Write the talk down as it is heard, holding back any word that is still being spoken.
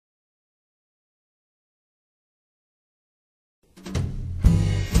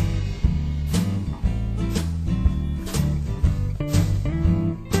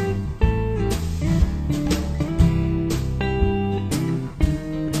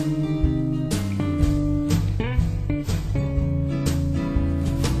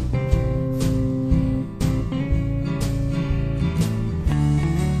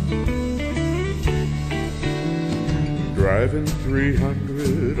Driving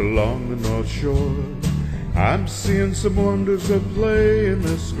 300 along the North Shore, I'm seeing some wonders of play in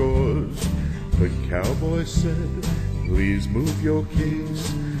the scores. The cowboy said, please move your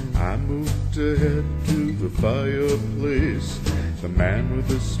case. I moved to head to the fireplace. The man with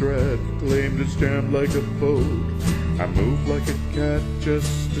the strap claimed it's jammed like a boat. I moved like a cat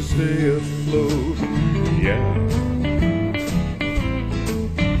just to stay afloat. Yeah.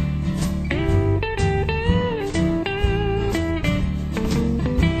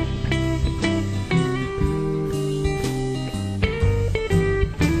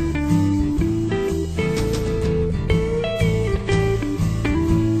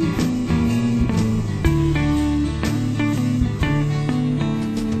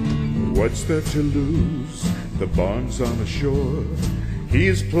 What's there to lose? The barn's on the shore.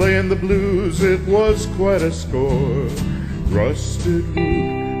 He's playing the blues, it was quite a score. Rusted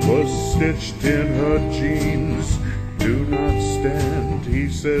root was stitched in her jeans. Do not stand, he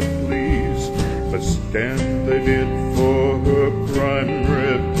said, please. But stand they did for her prime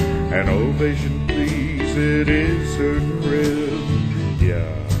rib. An ovation, please, it is her crib.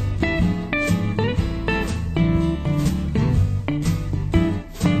 Yeah.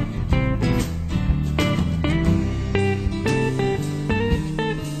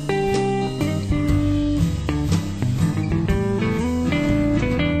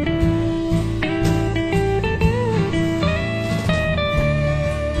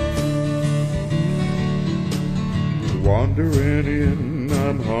 Wandering in,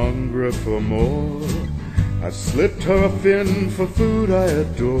 I'm hungry for more. I slipped her a fin for food I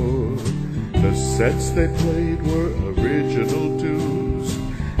adore. The sets they played were original tunes.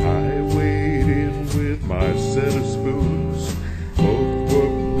 I weighed in with my set of spoons. Both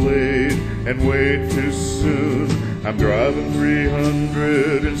were played and way too soon. I'm driving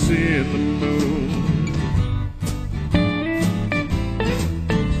 300 and seeing the moon.